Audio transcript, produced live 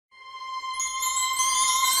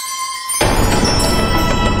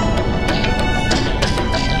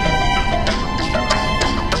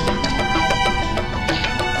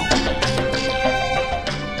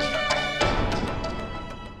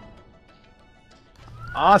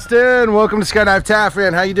Austin, welcome to Skydive Taft,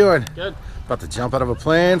 man. How you doing? Good. About to jump out of a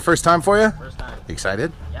plane. First time for you? First time. You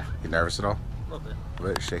excited? Yeah. You nervous at all? A little bit. A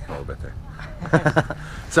little bit, shaking a little bit there.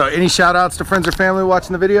 So, any shout outs to friends or family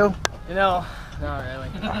watching the video? You know, not really.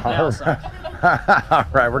 They all suck. All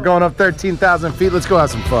right, we're going up 13,000 feet. Let's go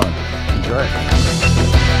have some fun. Enjoy.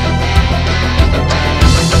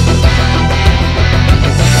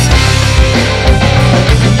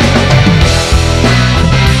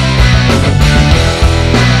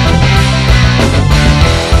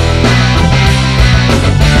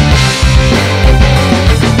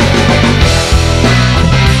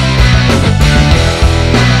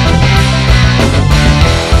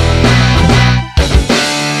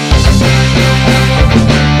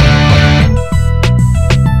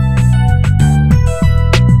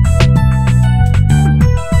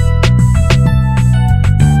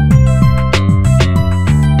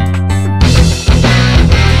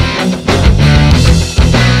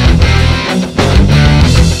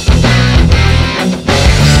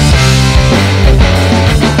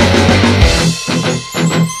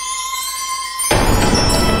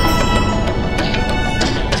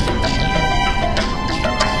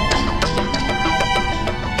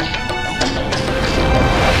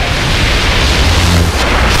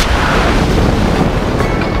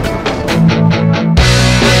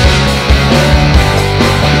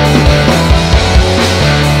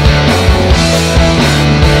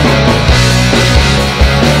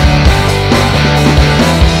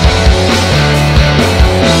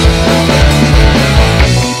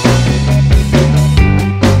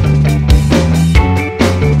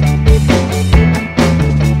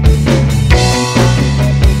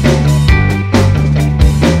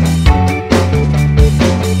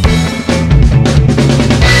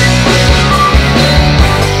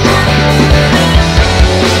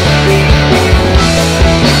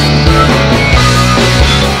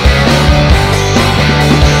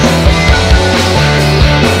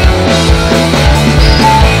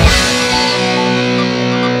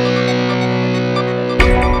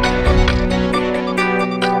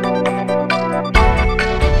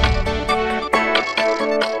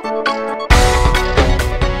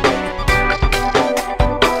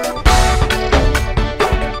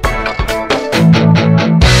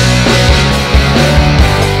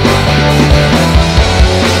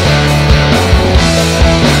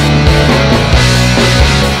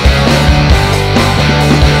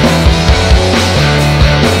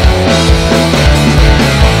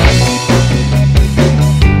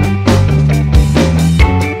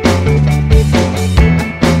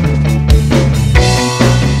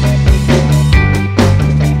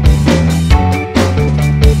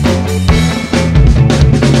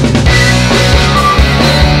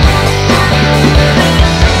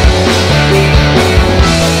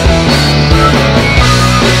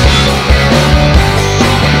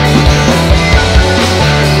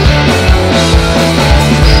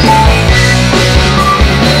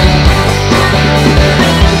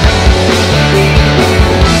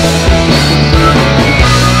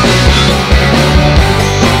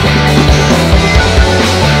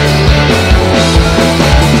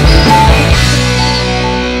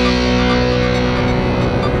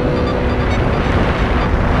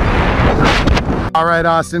 All right,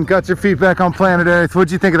 Austin, got your feet back on planet Earth.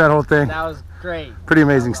 What'd you think of that whole thing? That was great. Pretty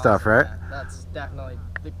amazing stuff, right? Yeah, that's definitely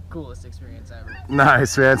the coolest experience ever.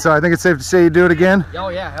 Nice, man. So I think it's safe to say you do it again? Oh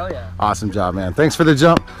yeah, hell yeah. Awesome job, man. Thanks for the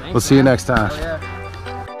jump. Thanks, we'll see you man. next time. Hell yeah.